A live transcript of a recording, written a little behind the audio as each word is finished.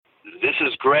This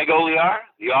is Greg Olear,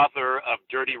 the author of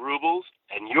Dirty Rubles,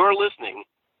 and you're listening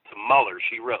to Mueller,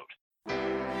 She Wrote.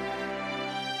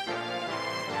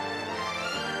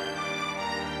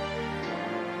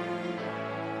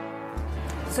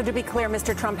 So to be clear,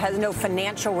 Mr. Trump has no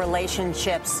financial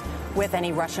relationships with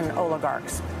any Russian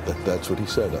oligarchs. That's what he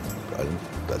said.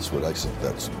 That's what I said.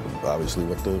 That's obviously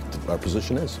what our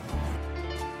position is.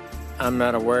 I'm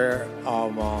not aware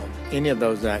of any of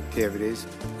those activities.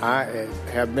 I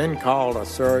have been called a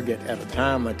surrogate at a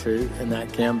time or two in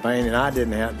that campaign, and I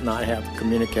not have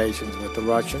communications with the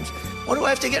Russians. What do I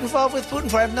have to get involved with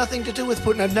Putin for? I have nothing to do with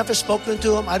Putin. I've never spoken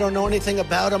to him. I don't know anything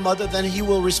about him other than he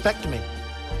will respect me.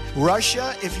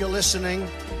 Russia, if you're listening,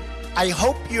 I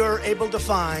hope you're able to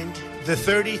find the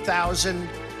 30,000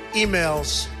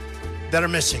 emails that are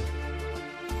missing.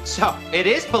 So, it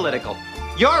is political.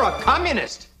 You're a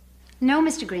communist. No,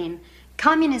 Mr. Green.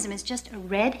 Communism is just a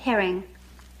red herring.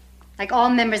 Like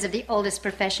all members of the oldest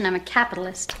profession, I'm a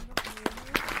capitalist.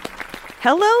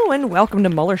 Hello and welcome to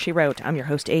Mueller, She Wrote. I'm your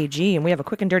host, AG, and we have a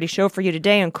quick and dirty show for you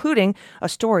today, including a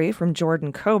story from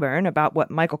Jordan Coburn about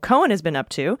what Michael Cohen has been up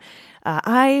to.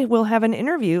 I will have an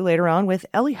interview later on with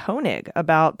Ellie Honig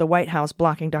about the White House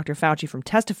blocking Dr. Fauci from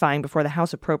testifying before the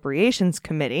House Appropriations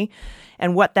Committee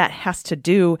and what that has to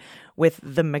do with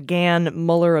the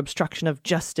McGahn-Mueller obstruction of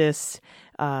justice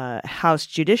House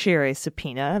Judiciary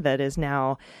subpoena that is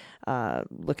now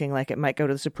looking like it might go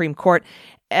to the Supreme Court,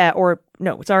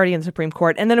 it's already in the Supreme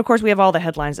Court. And then, of course, we have all the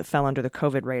headlines that fell under the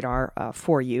COVID radar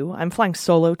for you. I'm flying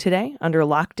solo today under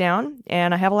lockdown,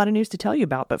 and I have a lot of news to tell you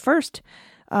about. But first,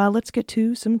 let's get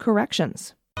to some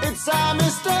corrections. It's a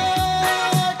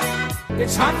mistake.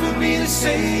 It's hard for me to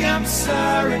say I'm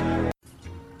sorry.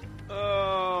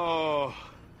 Oh,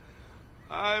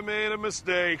 I made a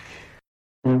mistake.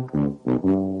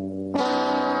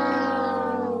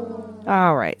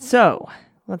 All right, so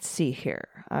let's see here.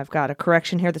 I've got a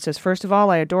correction here that says, first of all,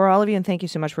 I adore all of you and thank you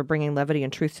so much for bringing levity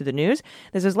and truth to the news.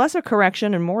 This is less a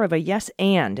correction and more of a yes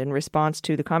and in response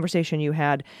to the conversation you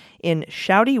had in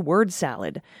Shouty Word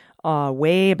Salad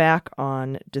way back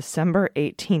on December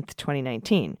 18th,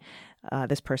 2019.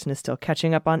 This person is still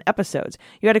catching up on episodes.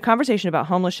 You had a conversation about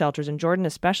homeless shelters, and Jordan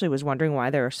especially was wondering why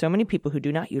there are so many people who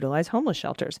do not utilize homeless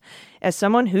shelters. As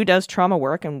someone who does trauma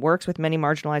work and works with many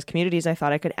marginalized communities, I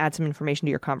thought I could add some information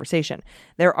to your conversation.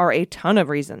 There are a ton of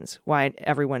reasons why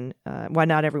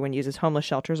not everyone uses homeless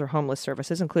shelters or homeless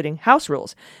services, including house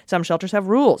rules. Some shelters have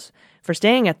rules for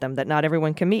staying at them that not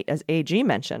everyone can meet, as AG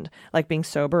mentioned, like being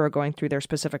sober or going through their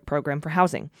specific program for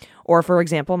housing. Or, for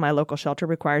example, my local shelter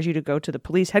requires you to go to the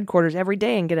police headquarters every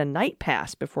day and get a night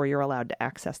pass before you're allowed to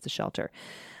access the shelter.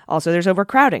 Also, there's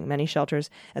overcrowding. Many shelters,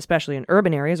 especially in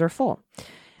urban areas, are full.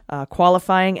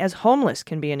 Qualifying as homeless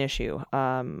can be an issue.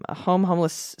 Some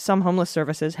homeless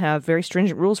services have very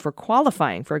stringent rules for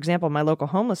qualifying. For example, my local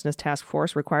homelessness task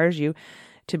force requires you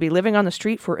to be living on the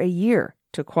street for a year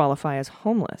to qualify as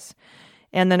homeless.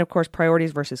 And then, of course,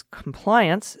 priorities versus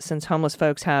compliance, since homeless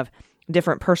folks have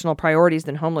different personal priorities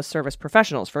than homeless service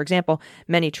professionals. For example,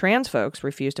 many trans folks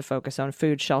refuse to focus on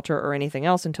food, shelter, or anything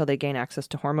else until they gain access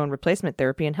to hormone replacement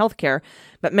therapy and health care.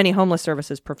 But many homeless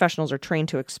services professionals are trained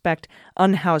to expect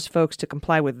unhoused folks to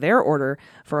comply with their order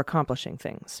for accomplishing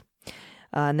things.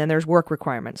 And then there's work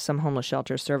requirements. Some homeless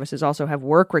shelter services also have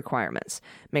work requirements.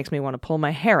 Makes me want to pull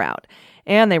my hair out.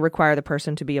 And they require the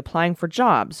person to be applying for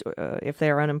jobs if they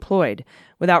are unemployed,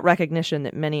 without recognition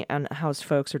that many unhoused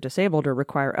folks are disabled or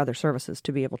require other services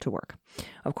to be able to work.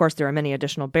 Of course, there are many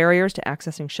additional barriers to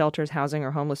accessing shelters, housing,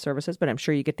 or homeless services, but I'm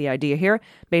sure you get the idea here.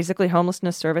 Basically,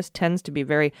 homelessness service tends to be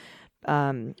very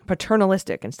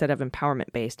paternalistic instead of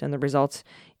empowerment-based, and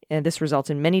this results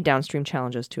in many downstream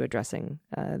challenges to addressing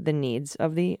the needs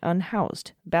of the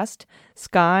unhoused. Best,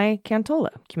 Sky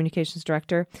Cantola, Communications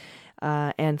Director,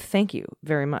 and thank you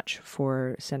very much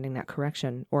for sending that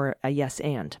correction, or a yes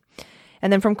and.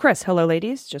 And then from Chris, hello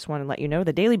ladies, just want to let you know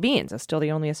the Daily Beans is still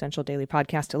the only essential daily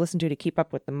podcast to listen to keep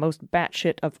up with the most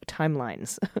batshit of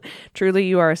timelines. Truly,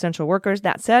 you are essential workers.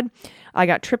 That said, I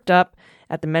got tripped up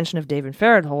at the mention of David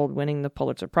Fahrenthold winning the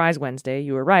Pulitzer Prize Wednesday.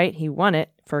 You were right. He won it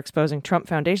for exposing Trump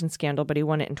Foundation scandal, but he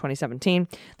won it in 2017.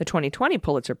 The 2020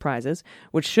 Pulitzer Prizes,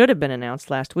 which should have been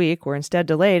announced last week, were instead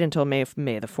delayed until May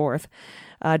the 4th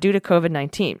due to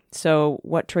COVID-19. So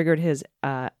what triggered his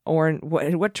orange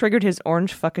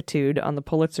fuckitude on the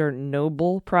Pulitzer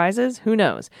Nobel Prizes? Who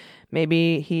knows?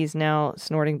 Maybe he's now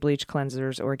snorting bleach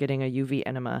cleansers or getting a UV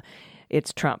enema.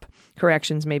 It's Trump.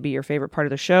 Corrections may be your favorite part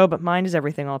of the show, but mine is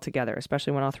everything altogether,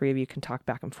 especially when all three of you can talk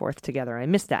back and forth together. I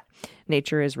miss that.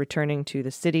 Nature is returning to the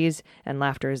cities, and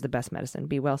laughter is the best medicine.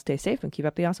 Be well, stay safe, and keep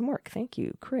up the awesome work. Thank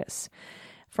you, Chris.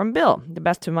 From Bill, to the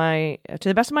best of my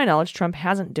knowledge, Trump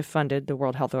hasn't defunded the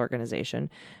World Health Organization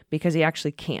because he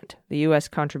actually can't. The U.S.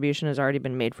 contribution has already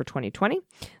been made for 2020, and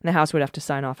the House would have to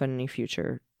sign off on any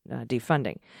future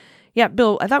defunding. Yeah,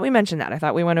 Bill, I thought we mentioned that. I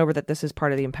thought we went over that this is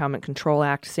part of the Impoundment Control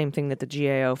Act, same thing that the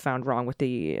GAO found wrong with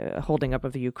the holding up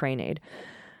of the Ukraine aid.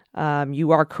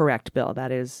 You are correct, Bill.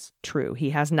 That is true. He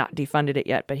has not defunded it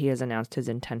yet, but he has announced his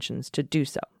intentions to do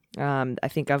so. I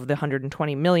think of the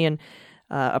 $120 million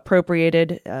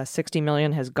appropriated, $60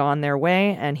 million has gone their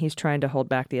way, and he's trying to hold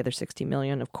back the other $60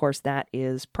 million. Of course, that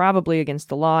is probably against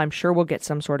the law. I'm sure we'll get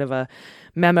some sort of a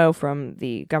memo from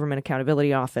the Government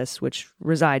Accountability Office, which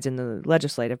resides in the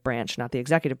legislative branch, not the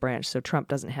executive branch, so Trump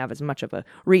doesn't have as much of a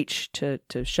reach to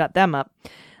shut them up.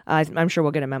 I'm sure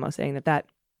we'll get a memo saying that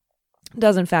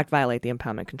does in fact violate the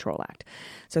Impoundment Control Act.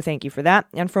 So thank you for that.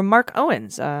 And from Mark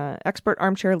Owens, expert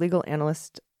armchair legal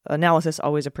analysis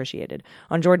always appreciated.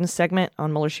 On Jordan's segment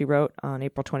on Mueller, She Wrote on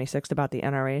April 26th about the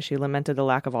NRA, she lamented the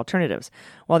lack of alternatives.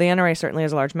 While the NRA certainly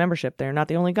has a large membership, they're not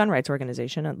the only gun rights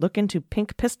organization. Look into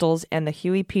Pink Pistols and the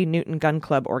Huey P. Newton Gun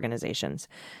Club organizations.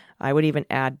 I would even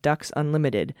add Ducks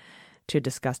Unlimited to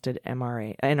disgusted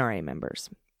NRA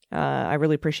members. I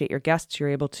really appreciate your guests. You're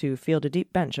able to field a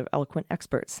deep bench of eloquent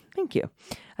experts. Thank you.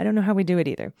 I don't know how we do it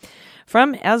either.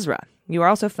 From Ezra, you are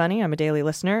also funny. I'm a daily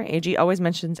listener. AG always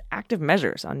mentions Active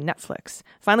Measures on Netflix.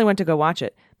 Finally went to go watch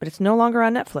it, but it's no longer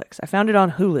on Netflix. I found it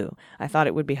on Hulu. I thought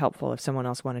it would be helpful if someone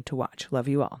else wanted to watch. Love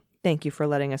you all. Thank you for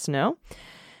letting us know.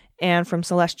 And from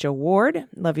Celestia Ward,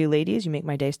 love you ladies. You make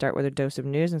my day start with a dose of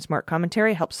news and smart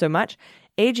commentary. Helps so much.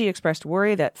 AG expressed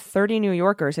worry that 30 New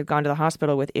Yorkers had gone to the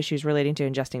hospital with issues relating to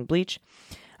ingesting bleach.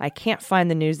 I can't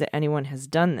find the news that anyone has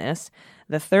done this.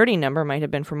 The 30 number might have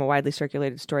been from a widely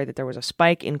circulated story that there was a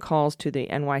spike in calls to the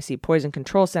NYC Poison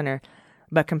Control Center,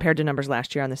 but compared to numbers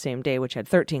last year on the same day, which had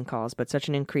 13 calls, but such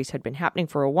an increase had been happening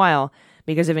for a while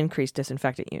because of increased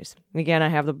disinfectant use. Again, I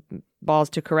have the balls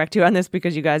to correct you on this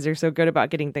because you guys are so good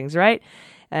about getting things right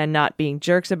and not being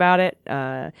jerks about it.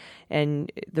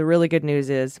 And the really good news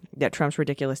is that Trump's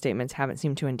ridiculous statements haven't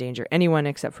seemed to endanger anyone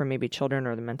except for maybe children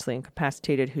or the mentally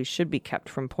incapacitated who should be kept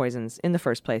from poisons in the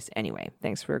first place anyway.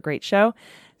 Thanks for a great show.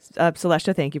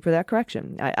 Celestia, thank you for that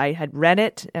correction. I had read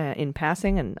it in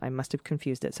passing and I must have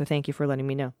confused it. So thank you for letting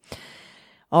me know.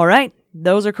 All right,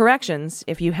 those are corrections.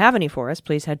 If you have any for us,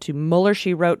 please head to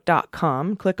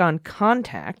MuellerSheWrote.com, click on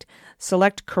Contact,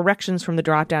 select corrections from the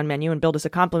drop-down menu, and build us a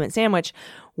compliment sandwich.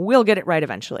 We'll get it right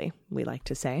eventually, we like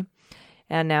to say.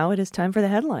 And now it is time for the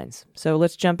headlines. So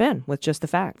let's jump in with just the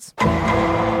facts.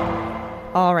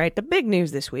 All right, the big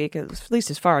news this week, at least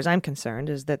as far as I'm concerned,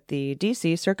 is that the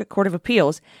D.C. Circuit Court of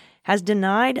Appeals has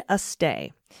denied a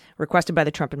stay requested by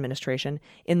the Trump administration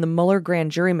in the Mueller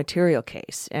grand jury material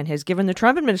case and has given the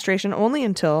Trump administration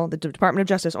the Department of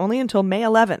Justice only until May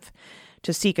 11th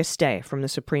to seek a stay from the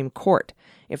Supreme Court.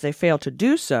 If they fail to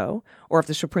do so, or if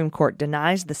the Supreme Court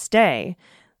denies the stay,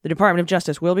 the Department of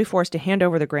Justice will be forced to hand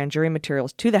over the grand jury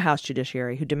materials to the House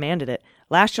Judiciary, who demanded it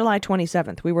last July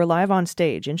 27th. We were live on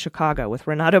stage in Chicago with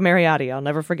Renato Mariotti. I'll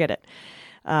never forget it.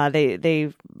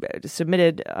 They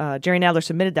submitted, Jerry Nadler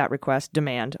submitted that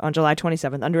demand on July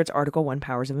 27th under its Article I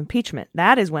powers of impeachment.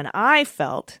 That is when I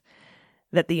felt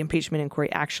that the impeachment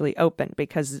inquiry actually opened,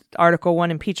 because Article I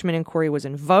impeachment inquiry was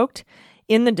invoked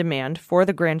in the demand for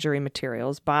the grand jury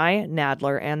materials by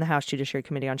Nadler and the House Judiciary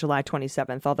Committee on July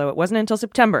 27th, although it wasn't until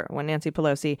September when Nancy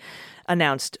Pelosi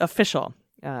announced official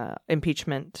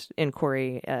impeachment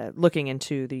inquiry looking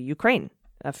into the Ukraine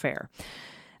affair.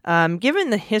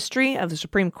 Given the history of the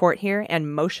Supreme Court here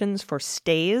and motions for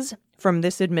stays from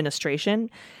this administration,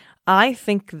 I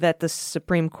think that the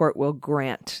Supreme Court will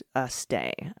grant a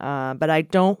stay. But I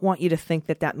don't want you to think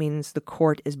that that means the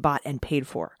court is bought and paid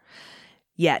for.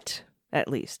 Yet, at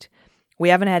least. We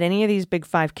haven't had any of these big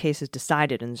five cases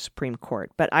decided in the Supreme Court,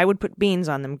 but I would put beans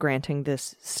on them granting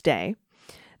this stay.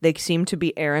 They seem to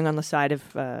be erring on the side of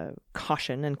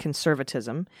caution and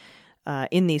conservatism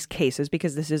in these cases,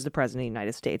 because this is the President of the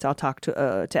United States. I'll talk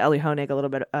to Ellie Honig a little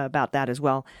bit about that as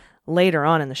well later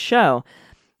on in the show.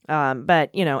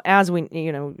 But, as we,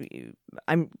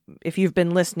 if you've been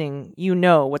listening, you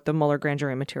know what the Mueller grand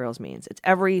jury materials means. It's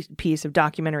every piece of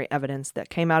documentary evidence that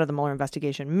came out of the Mueller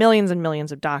investigation, millions and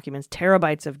millions of documents,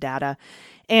 terabytes of data.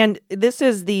 And this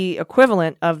is the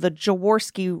equivalent of the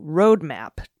Jaworski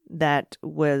roadmap that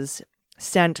was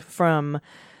sent from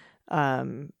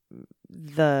Jaworski,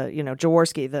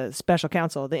 the special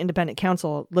counsel, the independent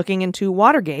counsel looking into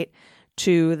Watergate,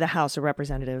 to the House of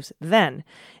Representatives then.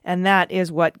 And that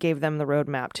is what gave them the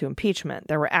roadmap to impeachment.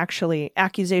 There were actually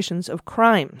accusations of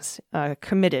crimes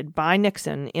committed by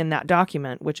Nixon in that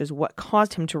document, which is what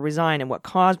caused him to resign and what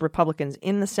caused Republicans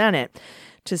in the Senate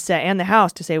to say, and the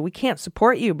House to say, we can't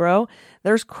support you, bro.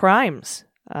 There's crimes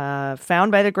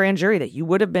found by the grand jury that you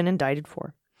would have been indicted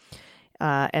for.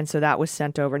 And so that was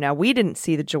sent over. Now, we didn't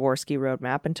see the Jaworski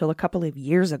roadmap until a couple of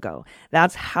years ago.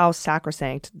 That's how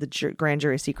sacrosanct the grand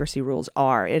jury secrecy rules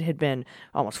are. It had been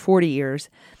almost 40 years,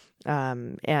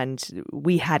 and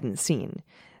we hadn't seen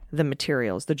the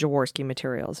materials, the Jaworski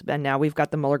materials. And now we've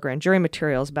got the Mueller grand jury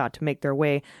materials about to make their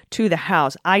way to the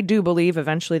House. I do believe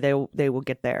eventually they will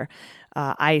get there.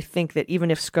 I think that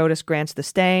even if SCOTUS grants the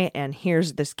stay and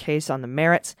hears this case on the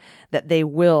merits, that they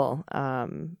will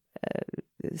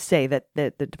say that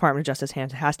the Department of Justice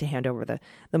has to hand over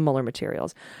the Mueller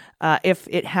materials. If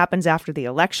it happens after the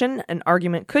election, an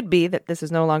argument could be that this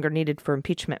is no longer needed for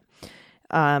impeachment.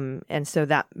 And so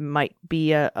that might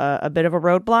be a bit of a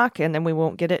roadblock, and then we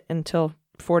won't get it until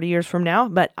 40 years from now.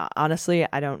 But honestly,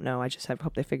 I don't know. I just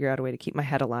hope they figure out a way to keep my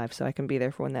head alive so I can be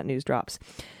there for when that news drops.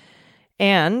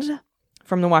 And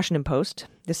from the Washington Post,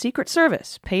 the Secret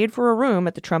Service paid for a room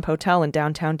at the Trump Hotel in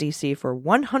downtown D.C. for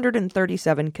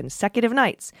 137 consecutive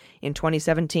nights in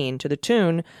 2017 to the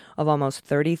tune of almost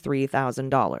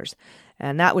 $33,000.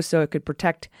 And that was so it could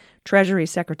protect Treasury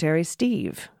Secretary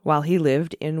Steve while he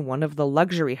lived in one of the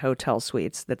luxury hotel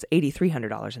suites that's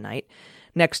 $8,300 a night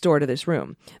next door to this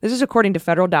room. This is according to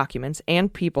federal documents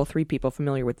and three people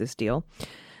familiar with this deal.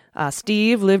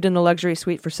 Steve lived in the luxury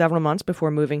suite for several months before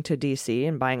moving to D.C.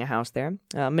 and buying a house there.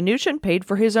 Mnuchin paid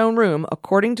for his own room,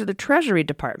 according to the Treasury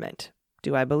Department.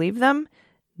 Do I believe them?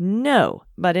 No.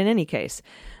 But in any case,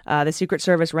 the Secret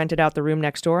Service rented out the room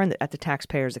next door at the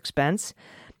taxpayer's expense.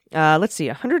 Let's see,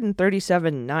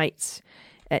 137 nights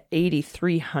at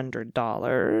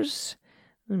 $8,300.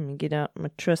 Let me get out my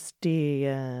trusty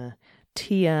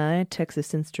TI,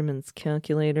 Texas Instruments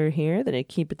calculator here that I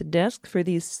keep at the desk for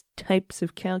these types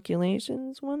of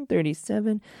calculations.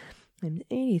 137 and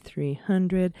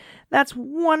 8,300. That's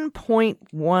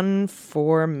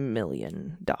 $1.14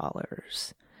 million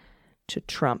to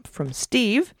Trump from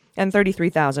Steve, and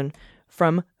 $33,000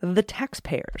 from the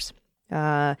taxpayers.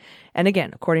 And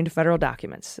again, according to federal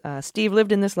documents, Steve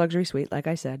lived in this luxury suite, like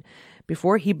I said,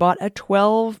 before he bought a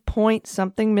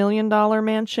 $12-point-something million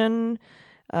mansion.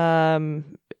 Let's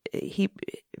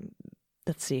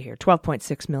see here,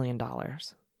 $12.6 million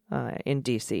in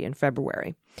D.C. in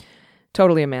February.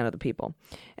 Totally a man of the people.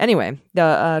 Anyway,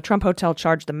 the Trump Hotel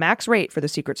charged the max rate for the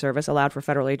Secret Service allowed for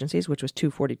federal agencies, which was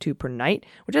 $242 per night,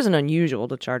 which isn't unusual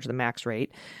to charge the max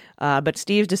rate. But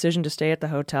Steve's decision to stay at the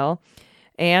hotel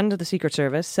and the Secret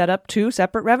Service set up two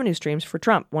separate revenue streams for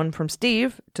Trump. One from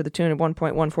Steve to the tune of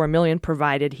 $1.14 million,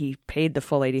 provided he paid the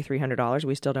full $8,300.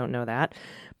 We still don't know that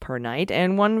per night.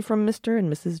 And one from Mr.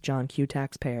 and Mrs. John Q.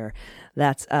 Taxpayer.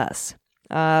 That's us.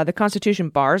 The Constitution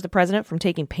bars the president from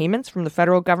taking payments from the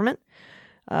federal government,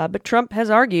 but Trump has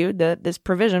argued that this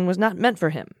provision was not meant for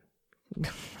him.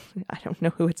 I don't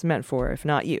know who it's meant for, if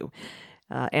not you.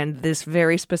 And this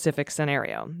very specific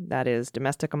scenario, that is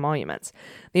domestic emoluments.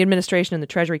 The administration and the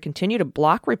Treasury continue to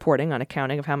block reporting on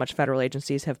accounting of how much federal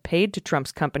agencies have paid to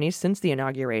Trump's companies since the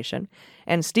inauguration.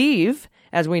 And Steve,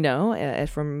 as we know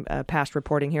from past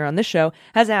reporting here on this show,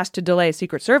 has asked to delay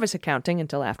Secret Service accounting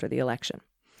until after the election.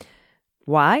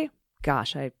 Why?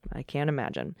 Gosh, I can't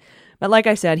imagine. But like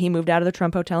I said, he moved out of the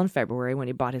Trump Hotel in February when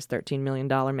he bought his $13 million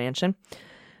mansion.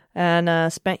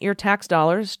 And spent your tax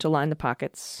dollars to line the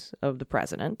pockets of the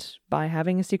president by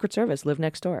having a Secret Service live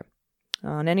next door.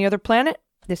 On any other planet,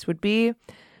 this would be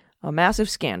a massive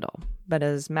scandal. But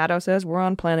as Maddow says, we're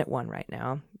on planet one right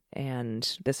now,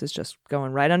 and this is just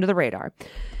going right under the radar.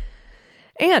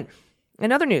 And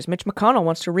in other news, Mitch McConnell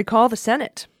wants to recall the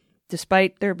Senate,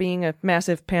 despite there being a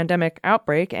massive pandemic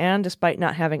outbreak and despite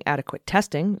not having adequate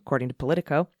testing, according to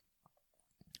Politico.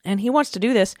 And he wants to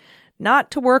do this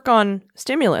not to work on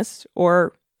stimulus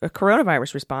or a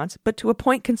coronavirus response, but to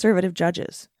appoint conservative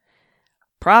judges,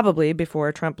 probably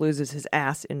before Trump loses his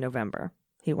ass in November.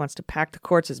 He wants to pack the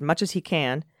courts as much as he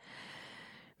can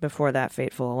before that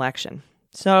fateful election.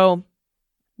 So,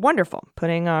 wonderful,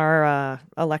 putting our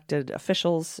elected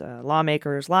officials,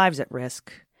 lawmakers' lives at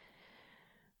risk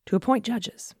to appoint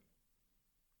judges.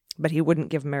 But he wouldn't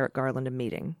give Merrick Garland a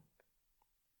meeting.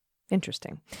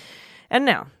 Interesting. And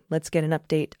now, let's get an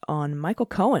update on Michael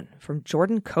Cohen from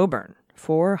Jordan Coburn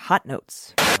for Hot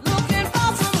Notes.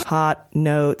 Hot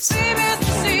Notes.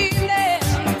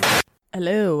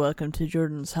 Hello, welcome to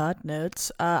Jordan's Hot Notes.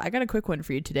 I got a quick one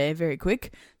for you today, very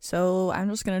quick, so I'm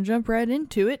just going to jump right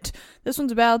into it. This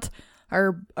one's about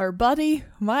our buddy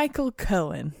Michael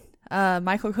Cohen.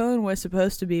 Michael Cohen was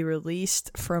supposed to be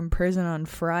released from prison on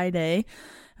Friday.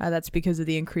 That's because of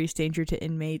the increased danger to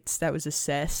inmates that was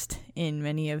assessed in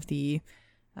many of the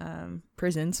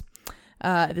prisons.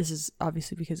 This is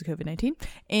obviously because of COVID-19.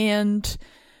 And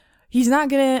he's not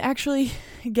going to actually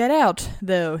get out,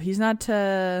 though. He's not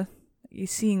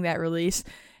seeing that release.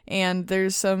 And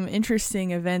there's some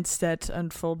interesting events that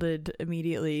unfolded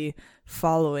immediately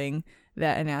following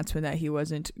that announcement that he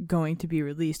wasn't going to be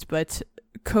released. But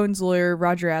Cohen's lawyer,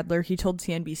 Roger Adler, he told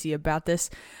CNBC about this.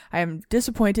 I am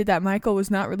disappointed that Michael was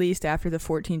not released after the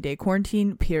 14-day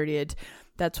quarantine period.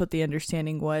 That's what the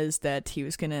understanding was, that he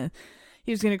was gonna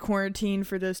quarantine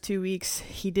for those 2 weeks.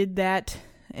 He did that,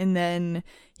 and then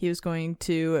he was going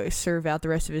to serve out the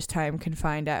rest of his time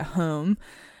confined at home.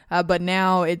 But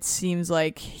now it seems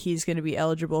like he's going to be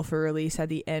eligible for release at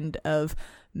the end of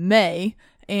May.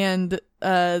 And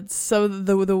so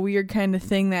the weird kind of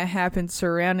thing that happened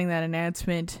surrounding that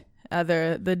announcement,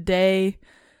 the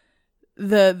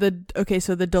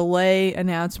delay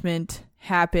announcement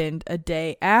happened a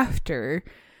day after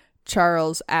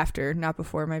a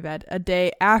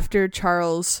day after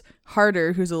Charles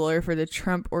Harder, who's a lawyer for the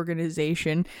Trump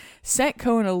Organization, sent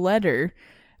Cohen a letter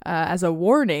as a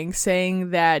warning, saying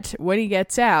that when he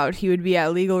gets out, he would be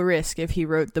at legal risk if he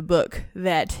wrote the book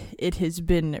that it has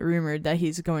been rumored that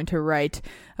he's going to write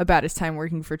about his time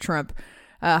working for Trump.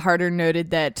 Harder noted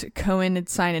that Cohen had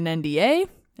signed an NDA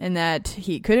and that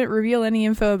he couldn't reveal any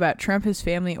info about Trump, his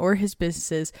family, or his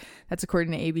businesses. That's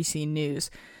according to ABC News.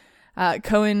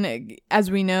 Cohen, as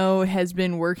we know, has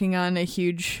been working on a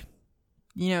huge,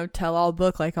 tell-all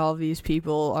book like all of these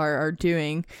people are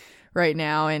doing right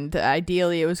now, and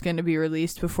ideally it was going to be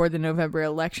released before the November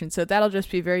election, so that'll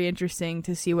just be very interesting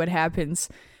to see what happens.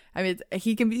 I mean,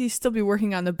 he can still be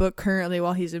working on the book currently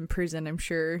while he's in prison. I'm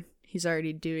sure he's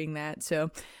already doing that,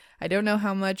 so I don't know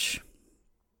how much.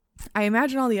 I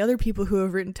imagine all the other people who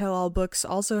have written tell-all books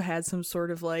also had some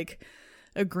sort of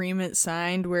agreement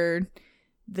signed where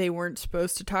they weren't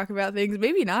supposed to talk about things.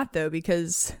 Maybe not, though,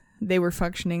 because they were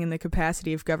functioning in the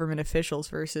capacity of government officials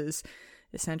versus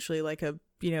essentially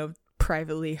a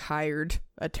privately hired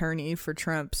attorney for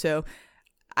Trump. So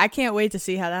I can't wait to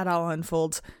see how that all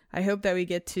unfolds. I hope that we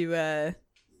get to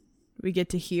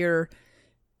hear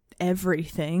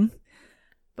everything,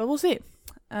 but we'll see.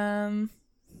 And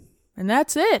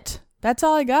that's it. That's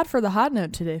all I got for the hot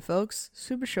note today, folks.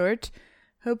 Super short.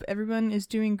 Hope everyone is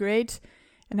doing great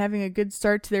and having a good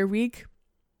start to their week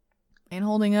and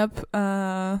holding up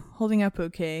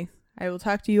okay. I will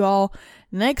talk to you all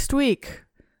next week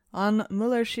on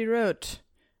Mueller, She Wrote.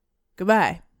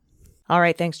 Goodbye. All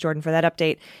right, thanks, Jordan, for that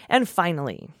update. And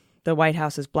finally, the White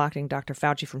House is blocking Dr.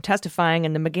 Fauci from testifying,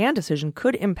 and the McGahn decision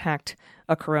could impact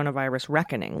a coronavirus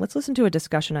reckoning. Let's listen to a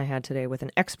discussion I had today with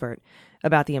an expert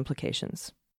about the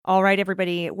implications. All right,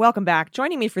 everybody, welcome back.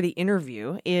 Joining me for the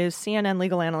interview is CNN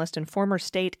legal analyst and former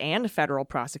state and federal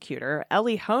prosecutor,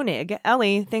 Elie Honig.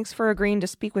 Elie, thanks for agreeing to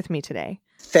speak with me today.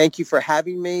 Thank you for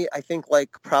having me. I think, like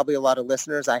probably a lot of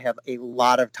listeners, I have a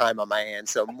lot of time on my hands,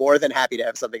 so more than happy to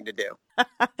have something to do.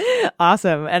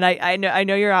 Awesome. And I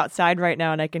know you're outside right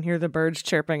now, and I can hear the birds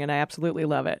chirping, and I absolutely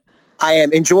love it. I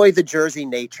am. Enjoy the Jersey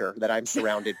nature that I'm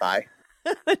surrounded by.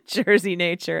 Jersey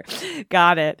nature.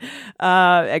 Got it.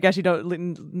 I guess you don't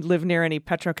live near any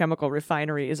petrochemical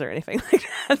refineries or anything like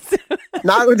that.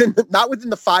 Not within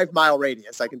the 5 mile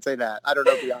radius. I can say that. I don't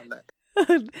know beyond that.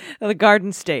 The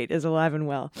Garden State is alive and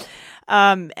well.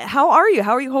 How are you?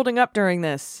 How are you holding up during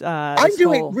this? I'm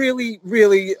doing really,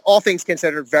 really, all things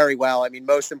considered, very well. I mean,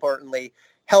 most importantly,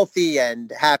 healthy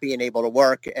and happy and able to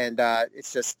work. And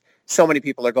it's just so many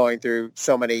people are going through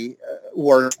so many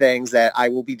worse things that I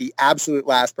will be the absolute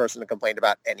last person to complain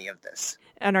about any of this.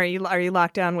 And are you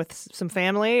locked down with some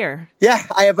family or? Yeah,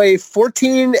 I have a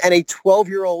 14 and a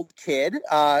 12-year-old kid,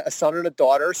 a son and a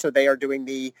daughter. So they are doing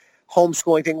the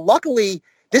homeschooling thing. Luckily,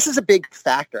 this is a big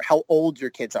factor, how old your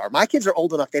kids are. My kids are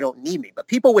old enough they don't need me, but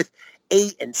people with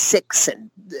 8 and 6 and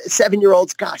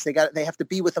 7-year-olds, gosh, they have to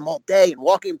be with them all day and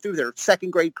walking them through their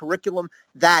second grade curriculum.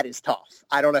 That is tough.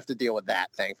 I don't have to deal with that,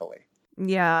 thankfully.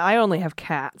 Yeah, I only have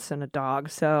cats and a dog,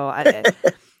 so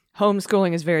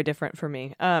homeschooling is very different for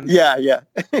me. Yeah.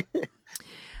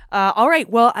 All right.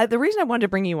 Well, the reason I wanted to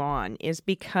bring you on is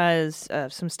because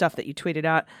of some stuff that you tweeted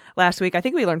out last week. I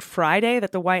think we learned Friday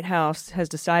that the White House has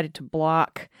decided to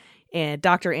block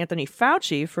Dr. Anthony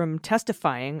Fauci from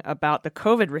testifying about the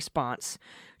COVID response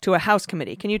to a House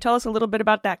committee. Can you tell us a little bit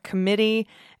about that committee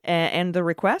and the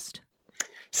request?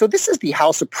 So this is the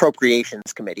House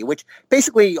Appropriations Committee, which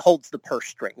basically holds the purse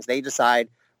strings. They decide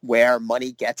where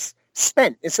money gets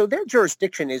spent. And so their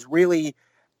jurisdiction is really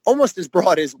almost as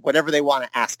broad as whatever they want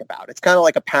to ask about. It's kind of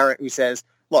like a parent who says,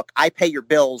 look, I pay your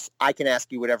bills. I can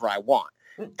ask you whatever I want.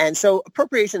 And so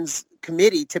Appropriations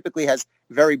Committee typically has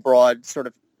very broad sort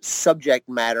of subject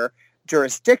matter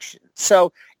jurisdiction.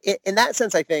 So in that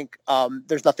sense, I think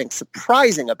there's nothing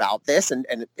surprising about this, and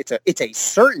it's a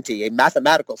certainty, a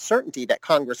mathematical certainty that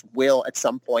Congress will at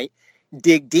some point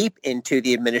dig deep into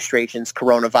the administration's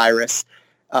coronavirus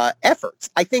efforts.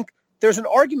 I think there's an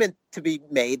argument to be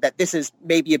made that this is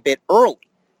maybe a bit early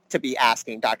to be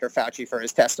asking Dr. Fauci for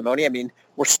his testimony. I mean,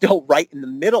 we're still right in the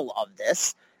middle of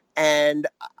this, and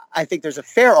I think there's a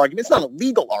fair argument. It's not a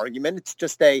legal argument. It's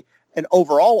just an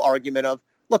overall argument of,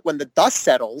 look, when the dust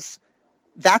settles,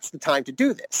 that's the time to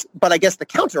do this. But I guess the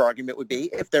counter argument would be,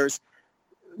 if there's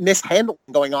mishandling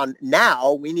going on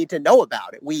now, we need to know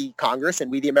about it. We, Congress,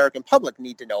 and we, the American public,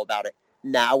 need to know about it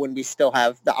now when we still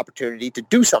have the opportunity to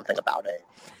do something about it.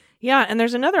 Yeah, and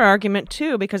there's another argument,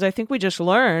 too, because I think we just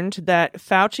learned that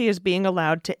Fauci is being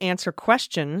allowed to answer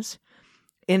questions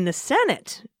in the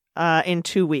Senate in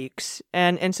 2 weeks.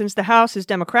 And since the House is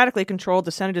democratically controlled,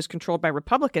 the Senate is controlled by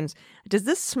Republicans. Does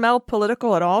this smell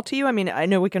political at all to you? I mean, I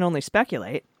know we can only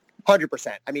speculate.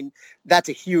 100%. I mean, that's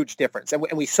a huge difference. And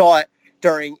we saw it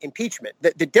during impeachment.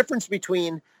 The difference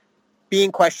between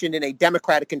being questioned in a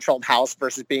Democratic-controlled House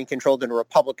versus being controlled in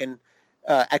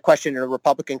a questioned in a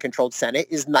Republican-controlled Senate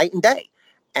is night and day.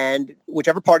 And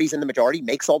whichever party's in the majority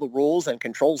makes all the rules and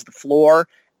controls the floor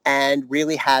and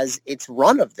really has its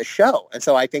run of the show. And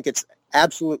so I think it's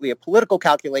absolutely a political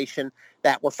calculation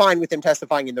that we're fine with him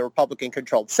testifying in the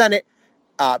Republican-controlled Senate,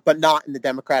 but not in the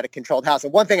Democratic-controlled House.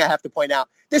 And one thing I have to point out,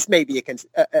 this may be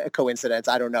a coincidence,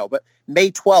 I don't know, but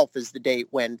May 12th is the date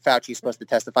when Fauci is supposed to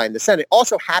testify in the Senate.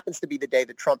 Also happens to be the day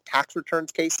the Trump tax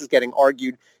returns case is getting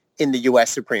argued in the U.S.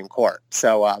 Supreme Court.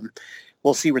 So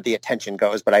we'll see where the attention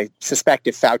goes, but I suspect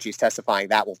if Fauci's testifying,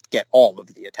 that will get all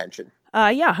of the attention.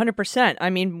 Yeah, 100%. I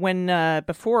mean,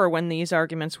 when these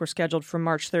arguments were scheduled for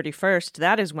March 31st,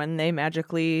 that is when they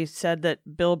magically said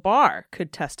that Bill Barr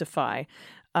could testify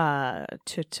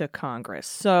to Congress.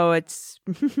 So it's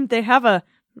they have a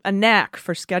knack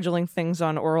for scheduling things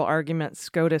on oral arguments,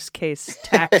 SCOTUS case,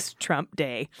 tax Trump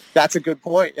day. That's a good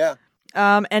point, yeah.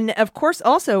 And of course,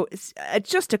 also, it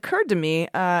just occurred to me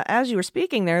as you were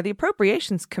speaking there, the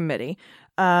Appropriations Committee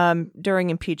during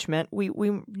impeachment.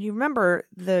 You remember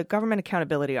the Government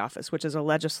Accountability Office, which is a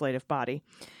legislative body,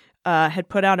 had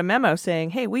put out a memo saying,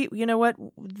 "Hey, you know what?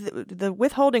 The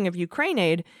withholding of Ukraine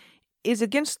aid is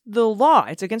against the law.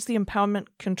 It's against the Impoundment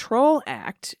Control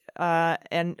Act."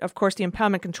 And of course, the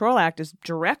Impoundment Control Act is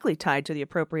directly tied to the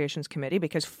Appropriations Committee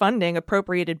because funding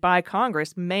appropriated by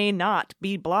Congress may not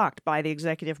be blocked by the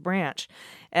executive branch.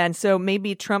 And so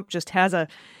maybe Trump just has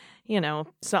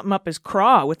something up his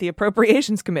craw with the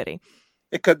Appropriations Committee.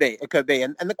 It could be.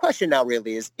 And the question now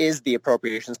really is the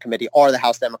Appropriations Committee, are the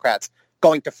House Democrats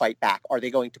going to fight back? Are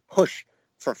they going to push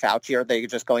for Fauci? Or are they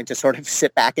just going to sort of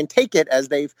sit back and take it, as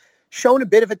they've shown a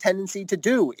bit of a tendency to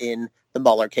do in the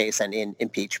Mueller case and in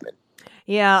impeachment?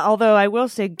 Yeah, although I will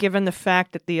say, given the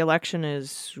fact that the election is,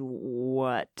 6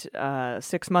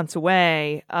 months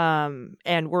away,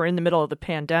 and we're in the middle of the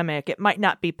pandemic, it might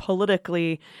not be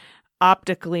politically,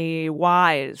 optically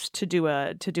wise to do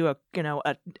a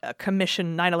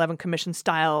commission, 9/11 commission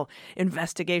style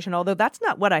investigation. Although that's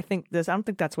not what I don't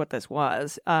think that's what this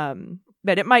was.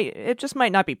 But it just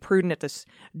might not be prudent at this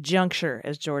juncture,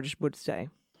 as George would say.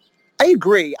 I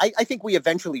agree. I think we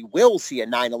eventually will see a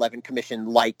 9/11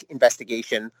 Commission-like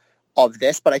investigation of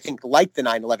this, but I think, like the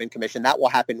 9/11 Commission, that will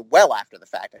happen well after the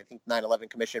fact. I think the 9/11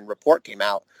 Commission report came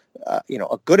out, a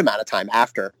good amount of time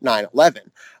after 9/11.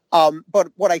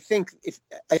 But what I think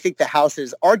the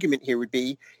House's argument here would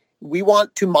be, we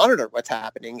want to monitor what's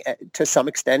happening to some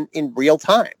extent in real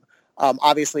time.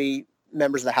 Obviously,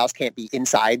 members of the House can't be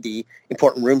inside the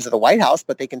important rooms of the White House,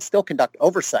 but they can still conduct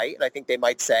oversight. And I think they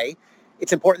might say,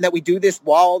 it's important that we do this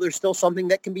while there's still something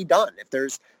that can be done.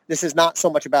 This is not so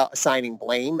much about assigning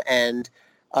blame and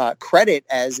credit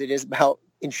as it is about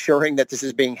ensuring that this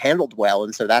is being handled well.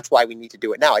 And so that's why we need to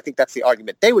do it now. I think that's the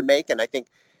argument they would make. And I think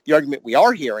the argument we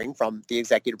are hearing from the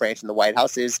executive branch in the White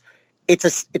House is it's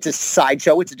a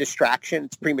sideshow. It's a distraction.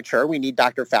 It's premature. We need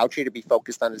Dr. Fauci to be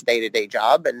focused on his day-to-day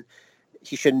job, and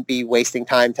he shouldn't be wasting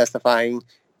time testifying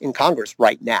in Congress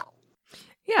right now.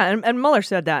 Yeah, and Mueller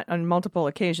said that on multiple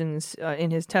occasions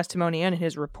in his testimony and in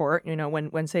his report,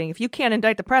 when saying, if you can't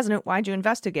indict the president, why'd you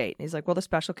investigate? And he's like, well, the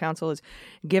special counsel is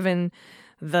given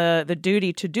the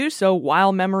duty to do so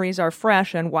while memories are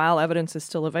fresh and while evidence is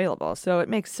still available. So it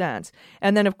makes sense.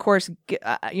 And then, of course,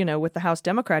 with the House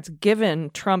Democrats, given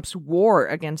Trump's war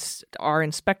against our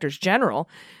inspectors general,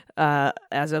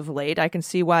 as of late, I can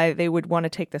see why they would want to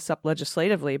take this up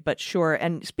legislatively, but sure.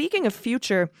 And speaking of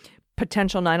future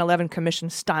potential 9/11 Commission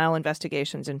style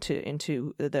investigations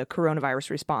into the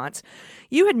coronavirus response.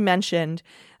 You had mentioned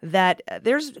that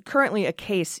there's currently a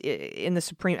case in the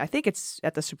Supreme, I think it's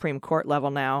at the Supreme Court level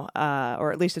now,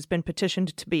 or at least it's been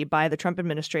petitioned to be by the Trump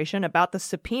administration about the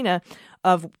subpoena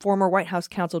of former White House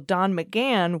counsel Don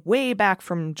McGahn way back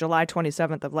from July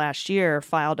 27th of last year,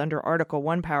 filed under Article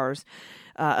 1 powers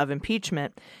of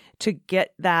impeachment, to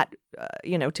get that,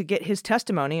 to get his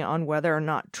testimony on whether or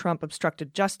not Trump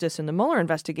obstructed justice in the Mueller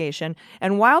investigation.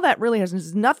 And while that really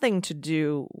has nothing to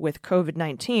do with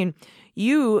COVID-19,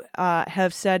 you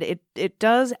have said it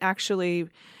does actually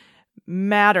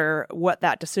matter what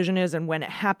that decision is and when it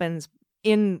happens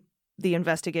in the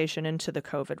investigation into the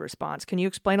COVID response. Can you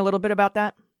explain a little bit about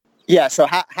that? Yeah, so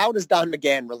how does Don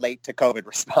McGahn relate to COVID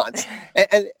response?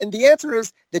 And the answer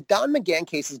is the Don McGahn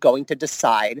case is going to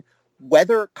decide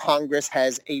whether Congress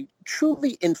has a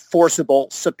truly enforceable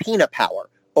subpoena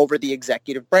power over the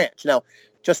executive branch. Now,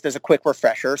 just as a quick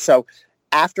refresher, so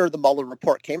after the Mueller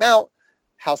report came out,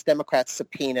 House Democrats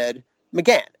subpoenaed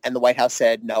McGahn, and the White House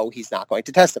said, no, he's not going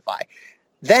to testify.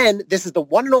 Then this is the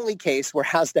one and only case where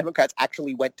House Democrats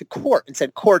actually went to court and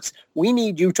said, courts, we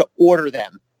need you to order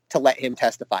them to let him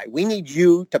testify. We need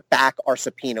you to back our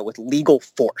subpoena with legal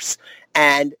force.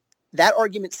 And that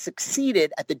argument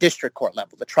succeeded at the district court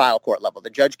level, the trial court level. The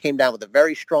judge came down with a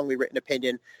very strongly written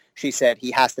opinion. She said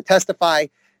he has to testify.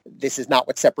 This is not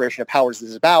what separation of powers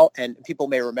is about. And people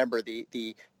may remember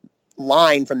the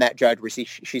line from that judge where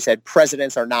she said,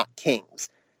 presidents are not kings.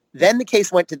 Then the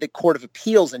case went to the Court of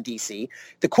Appeals in D.C.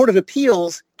 The Court of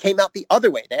Appeals came out the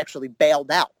other way. They actually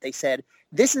bailed out. They said,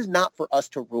 this is not for us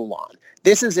to rule on.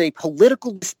 This is a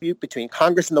political dispute between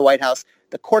Congress and the White House.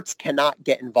 The courts cannot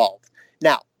get involved.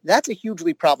 Now, that's a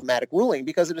hugely problematic ruling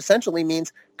because it essentially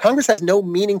means Congress has no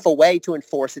meaningful way to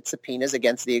enforce its subpoenas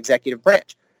against the executive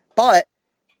branch. But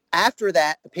after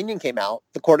that opinion came out,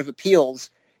 the Court of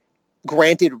Appeals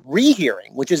granted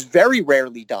rehearing, which is very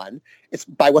rarely done. It's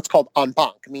by what's called en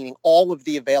banc, meaning all of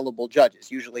the available judges.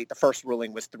 Usually the first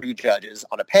ruling was 3 judges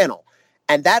on a panel.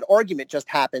 And that argument just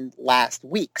happened last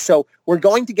week. So we're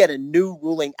going to get a new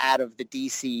ruling out of the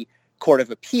D.C. Court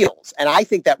of Appeals. And I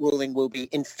think that ruling will be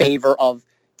in favor of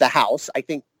the House. I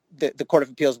think the Court of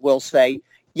Appeals will say,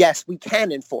 yes, we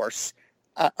can enforce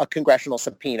a congressional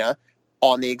subpoena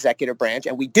on the executive branch,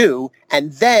 and we do.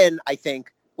 And then I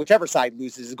think whichever side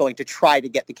loses is going to try to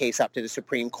get the case up to the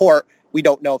Supreme Court. We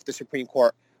don't know if the Supreme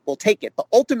Court will take it. But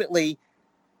ultimately,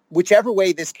 whichever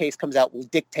way this case comes out will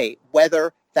dictate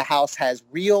whether the House has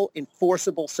real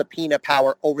enforceable subpoena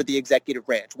power over the executive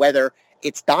branch, whether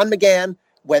it's Don McGahn,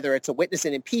 whether it's a witness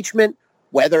in impeachment,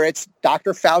 whether it's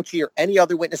Dr. Fauci or any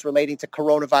other witness relating to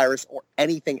coronavirus or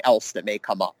anything else that may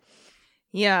come up.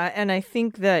 Yeah, and I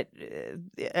think that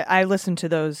I listened to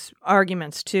those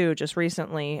arguments, too, just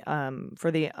recently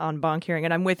for the en banc hearing,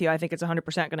 and I'm with you. I think it's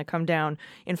 100% going to come down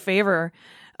in favor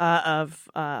of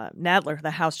Nadler,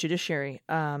 the House Judiciary,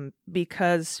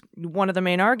 because one of the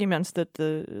main arguments that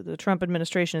the Trump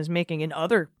administration is making in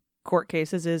other court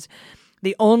cases is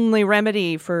the only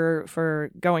remedy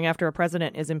for going after a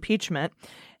president is impeachment.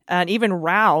 And even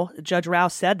Judge Rao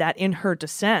said that in her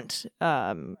dissent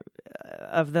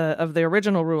of the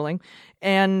original ruling,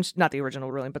 and not the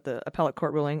original ruling, but the appellate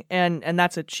court ruling. And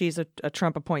that's she's a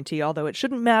Trump appointee, although it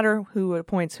shouldn't matter who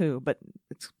appoints who, but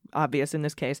it's obvious in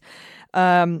this case.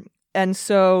 And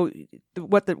so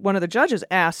one of the judges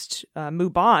asked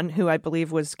Mubon, who I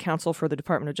believe was counsel for the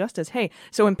Department of Justice, hey,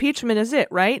 so impeachment is it,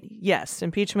 right? Yes,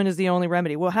 impeachment is the only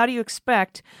remedy. Well, how do you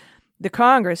expect the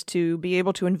Congress to be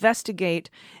able to investigate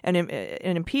an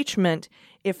impeachment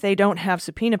if they don't have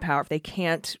subpoena power, if they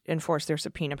can't enforce their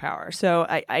subpoena power? So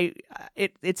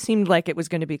it seemed like it was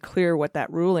going to be clear what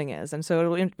that ruling is. And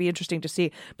so it'll be interesting to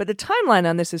see. But the timeline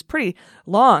on this is pretty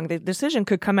long. The decision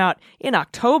could come out in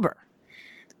October.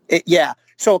 Yeah.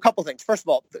 So a couple things. First of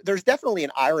all, there's definitely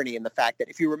an irony in the fact that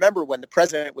if you remember when the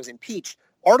president was impeached,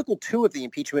 Article 2 of the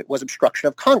impeachment was obstruction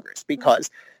of Congress because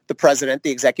the president,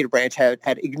 the executive branch, had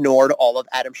ignored all of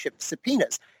Adam Schiff's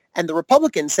subpoenas. And the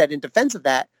Republicans said in defense of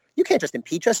that, you can't just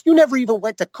impeach us. You never even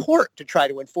went to court to try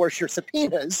to enforce your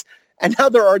subpoenas. And now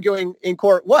they're arguing in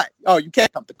court, what? Oh, you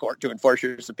can't come to court to enforce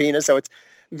your subpoena. So it's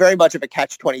very much of a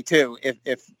catch-22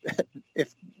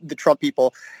 if the Trump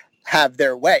people have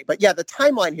their way. But yeah, the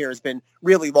timeline here has been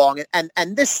really long.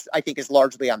 And this, I think, is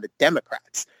largely on the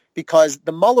Democrats because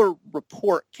the Mueller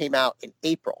report came out in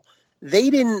April.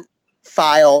 They didn't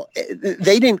go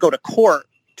to court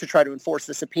to try to enforce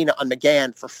the subpoena on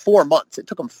McGahn for 4 months. It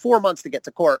took them 4 months to get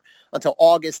to court until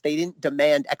August. They didn't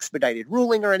demand expedited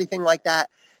ruling or anything like that.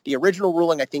 The original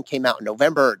ruling, I think, came out in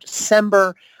November or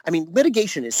December. I mean,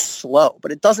 litigation is slow,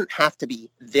 but it doesn't have to be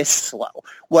this slow.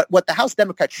 What the House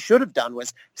Democrats should have done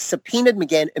was subpoenaed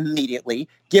McGahn immediately,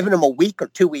 given him a week or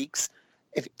 2 weeks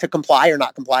to comply or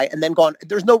not comply, and then gone.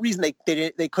 There's no reason they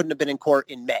couldn't have been in court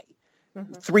in May,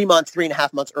 3 months,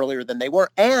 3.5 months earlier than they were,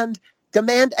 and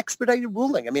demand expedited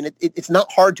ruling. I mean, it's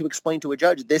not hard to explain to a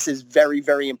judge. This is very,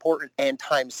 very important and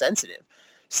time sensitive.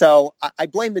 So I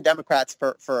blame the Democrats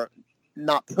for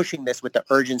not pushing this with the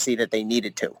urgency that they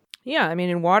needed to. Yeah, I mean,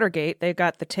 in Watergate, they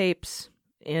got the tapes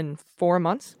in 4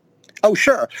 months. Oh,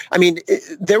 sure. I mean,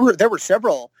 there were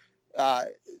several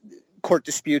court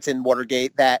disputes in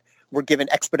Watergate that were given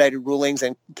expedited rulings,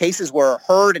 and cases were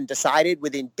heard and decided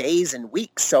within days and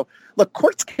weeks. So, look,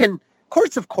 courts,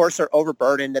 of course, are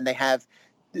overburdened and they have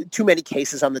too many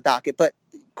cases on the docket, but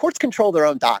courts control their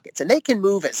own dockets and they can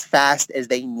move as fast as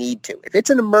they need to. If it's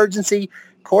an emergency,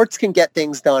 courts can get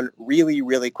things done really,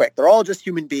 really quick. They're all just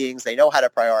human beings. They know how to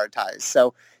prioritize.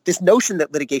 So this notion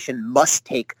that litigation must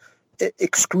take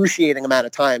excruciating amount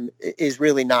of time is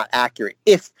really not accurate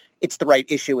if it's the right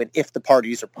issue and if the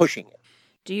parties are pushing it.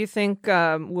 Do you think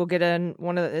we'll get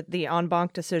one of the en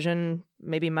banc decision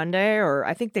maybe Monday? Or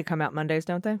I think they come out Mondays,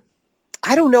 don't they?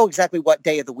 I don't know exactly what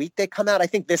day of the week they come out. I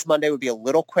think this Monday would be a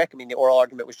little quick. I mean, the oral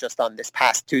argument was just on this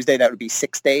past Tuesday. That would be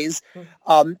 6 days.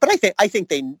 But I think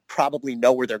they probably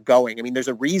know where they're going. I mean, there's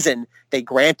a reason they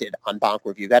granted en banc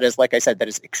review. That is, like I said, that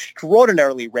is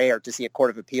extraordinarily rare to see a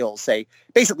court of appeals say,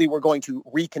 basically, we're going to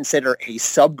reconsider a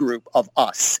subgroup of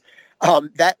us.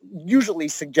 That usually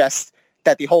suggests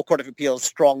that the whole Court of Appeals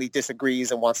strongly disagrees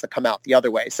and wants to come out the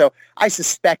other way. So I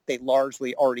suspect they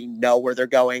largely already know where they're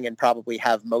going and probably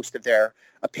have most of their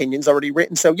opinions already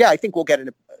written. So, yeah, I think we'll get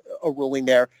a ruling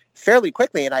there fairly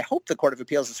quickly. And I hope the Court of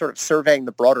Appeals is sort of surveying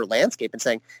the broader landscape and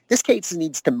saying this case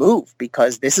needs to move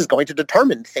because this is going to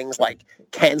determine things like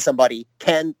can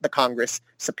the Congress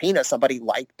subpoena somebody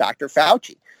like Dr.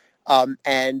 Fauci?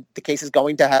 And the case is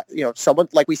going to have, someone,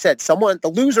 like we said,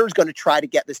 the loser is going to try to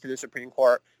get this to the Supreme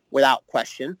Court without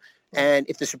question. And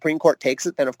if the Supreme Court takes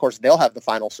it, then of course they'll have the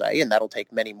final say, and that'll take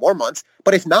many more months.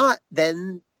 But if not,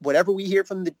 then whatever we hear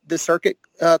from the Circuit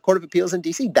Court of Appeals in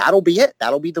D.C., that'll be it.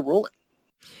 That'll be the ruling.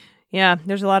 Yeah,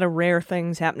 there's a lot of rare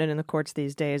things happening in the courts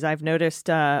these days. I've noticed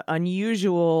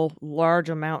unusual large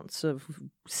amounts of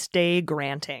stay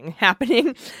granting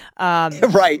happening.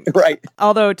 Right.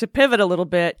 Although to pivot a little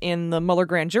bit, in the Mueller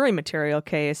grand jury material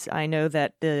case, I know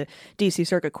that the D.C.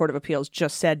 Circuit Court of Appeals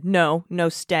just said, no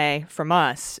stay from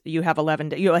us. You have 11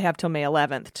 days. You have till May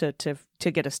 11th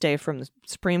to get a stay from the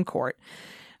Supreme Court.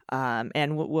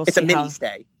 And we'll see. It's a mini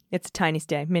stay. It's a tiny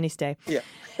stay, mini stay. Yeah.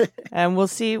 And we'll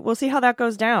see how that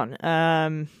goes down.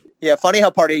 Yeah, funny how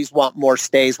parties want more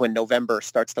stays when November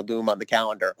starts to loom on the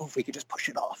calendar. Oh, if we could just push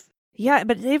it off. Yeah,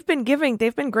 but they've been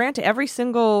granted every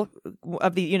single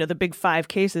of the big five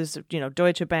cases,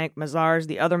 Deutsche Bank, Mazars,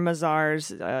 the other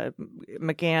Mazars,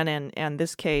 McGahn, and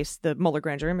this case, the Mueller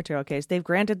grand jury material case, they've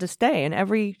granted to stay in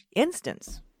every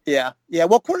instance. Yeah.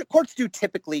 Well, courts do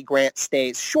typically grant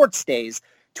stays, short stays,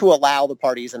 to allow the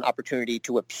parties an opportunity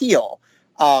to appeal.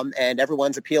 And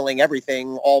everyone's appealing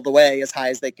everything all the way as high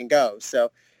as they can go.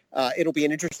 So it'll be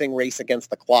an interesting race against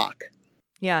the clock.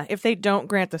 Yeah, if they don't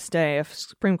grant the stay, if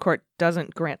Supreme Court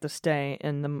doesn't grant the stay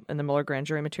in the Mueller grand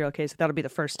jury material case, that'll be the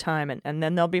first time, and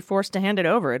then they'll be forced to hand it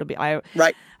over. It'll be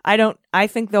right. I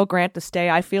think they'll grant the stay.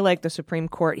 I feel like the Supreme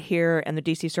Court here and the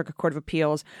D.C. Circuit Court of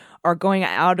Appeals are going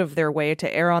out of their way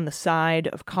to err on the side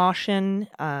of caution,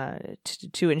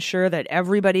 to ensure that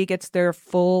everybody gets their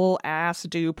full ass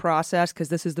due process, because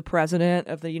this is the president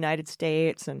of the United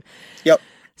States, and yep.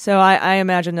 So I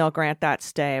imagine they'll grant that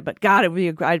stay. But God,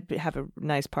 I'd have a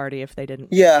nice party if they didn't.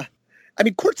 Yeah. I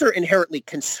mean, courts are inherently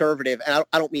conservative, and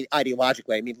I don't mean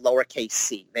ideologically. I mean lowercase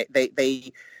c.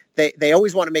 They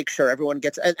always want to make sure everyone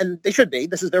gets, and they should be,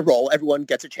 this is their role, everyone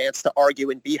gets a chance to argue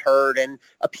and be heard and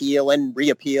appeal and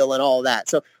reappeal and all that.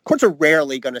 So courts are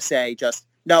rarely going to say just,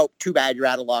 no, too bad, you're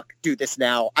out of luck, do this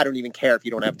now. I don't even care if you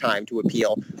don't have time to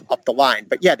appeal up the line.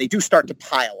 But yeah, they do start to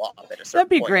pile up at a certain That'd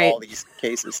be point, great. all these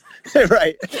cases.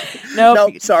 Right.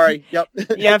 Nope, sorry. Yep.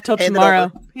 You have till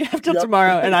tomorrow. You have till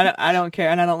tomorrow, and I don't care,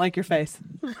 and I don't like your face.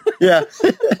 Yeah.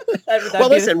 Well,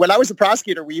 listen, when I was a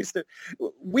prosecutor, we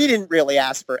didn't really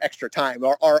ask for extra time.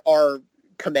 Our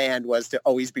command was to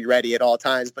always be ready at all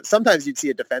times. But sometimes you'd see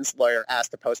a defense lawyer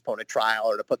ask to postpone a trial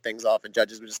or to put things off, and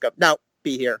judges would just go, no,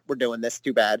 be here. We're doing this.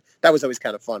 Too bad. That was always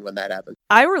kind of fun when that happened.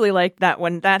 I really liked that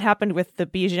when that happened with the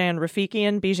Bijan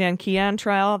Kian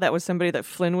trial. That was somebody that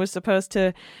Flynn was supposed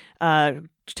to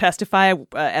testify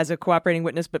as a cooperating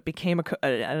witness, but became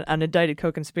an indicted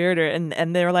co-conspirator.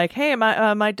 And they were like, "Hey,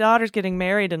 my daughter's getting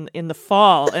married in the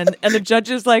fall," and the judge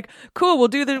is like, "Cool, we'll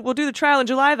do the trial in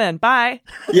July then. Bye."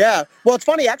 Yeah. Well, it's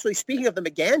funny actually. Speaking of the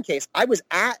McGahn case, I was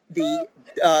at the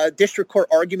district court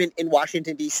argument in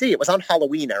Washington D.C. It was on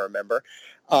Halloween, I remember,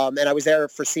 and I was there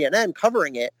for CNN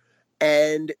covering it.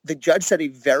 And the judge set a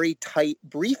very tight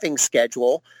briefing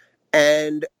schedule,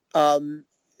 and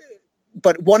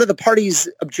but one of the parties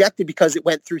objected because it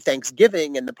went through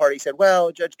Thanksgiving, and the party said,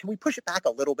 "Well, Judge, can we push it back a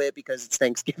little bit because it's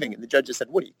Thanksgiving?" And the judge just said,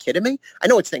 "What, are you kidding me? I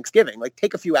know it's Thanksgiving. Like,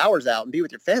 take a few hours out and be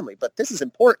with your family, but this is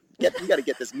important. You got to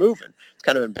get this moving." It's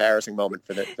kind of an embarrassing moment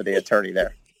for the attorney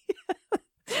there.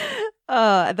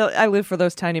 I live for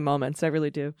those tiny moments. I really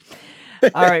do.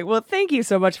 All right. Well, thank you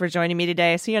so much for joining me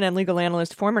today. CNN legal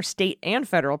analyst, former state and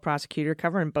federal prosecutor,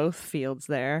 covering both fields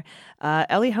there.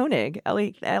 Elie Honig.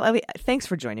 Elie, thanks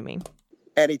for joining me.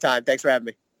 Anytime. Thanks for having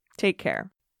me. Take care.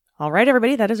 All right,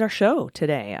 everybody, that is our show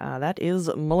today. That is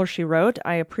Mueller, She Wrote.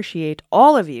 I appreciate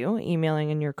all of you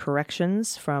emailing in your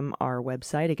corrections from our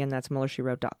website. Again, that's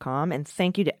MuellerSheWrote.com. And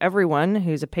thank you to everyone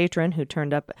who's a patron who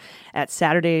turned up at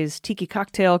Saturday's Tiki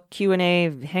Cocktail Q&A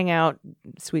Hangout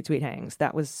Sweet Sweet Hangs.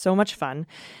 That was so much fun.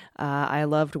 I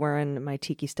loved wearing my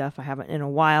Tiki stuff. I haven't in a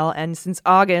while. And since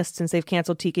August, since they've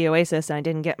canceled Tiki Oasis and I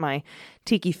didn't get my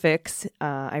Tiki fix,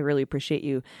 I really appreciate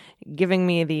you giving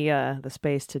me the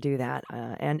space to do that.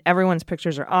 And everyone's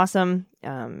pictures are awesome.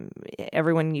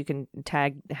 Everyone, you can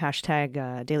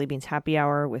hashtag Daily Beans Happy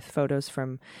Hour with photos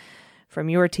from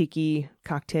your Tiki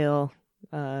cocktail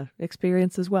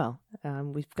experience as well.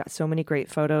 We've got so many great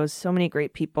photos, so many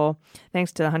great people.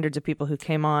 Thanks to the hundreds of people who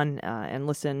came on and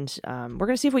listened. We're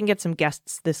going to see if we can get some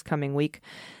guests this coming week.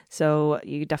 So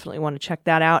you definitely want to check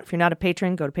that out. If you're not a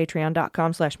patron, go to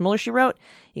patreon.com/MuellerSheWrote.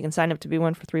 You can sign up to be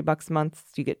one for $3 a month.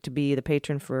 You get to be the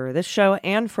patron for this show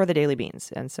and for the Daily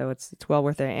Beans. And so it's well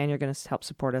worth it. And you're going to help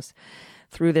support us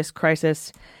through this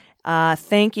crisis.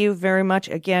 Thank you very much.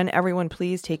 Again, everyone,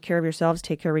 please take care of yourselves.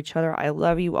 Take care of each other. I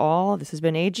love you all. This has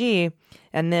been AG,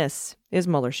 and this is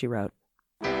Mueller, She Wrote.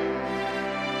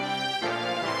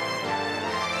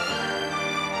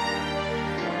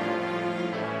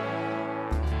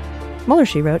 Mueller,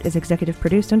 She Wrote is executive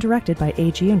produced and directed by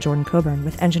AG and Jordan Coburn,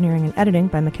 with engineering and editing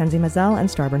by Mackenzie Mazzell and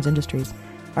Starburns Industries.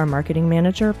 Our marketing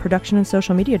manager, production and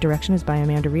social media direction is by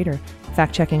Amanda Reeder.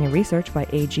 Fact-checking and research by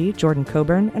AG, Jordan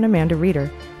Coburn, and Amanda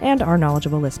Reeder, and our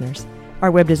knowledgeable listeners. Our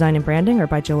web design and branding are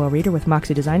by Joel Reeder with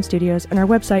Moxie Design Studios, and our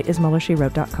website is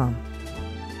MuellerSheWrote.com.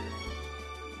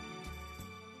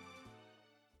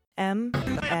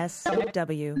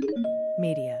 MSW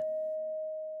Media.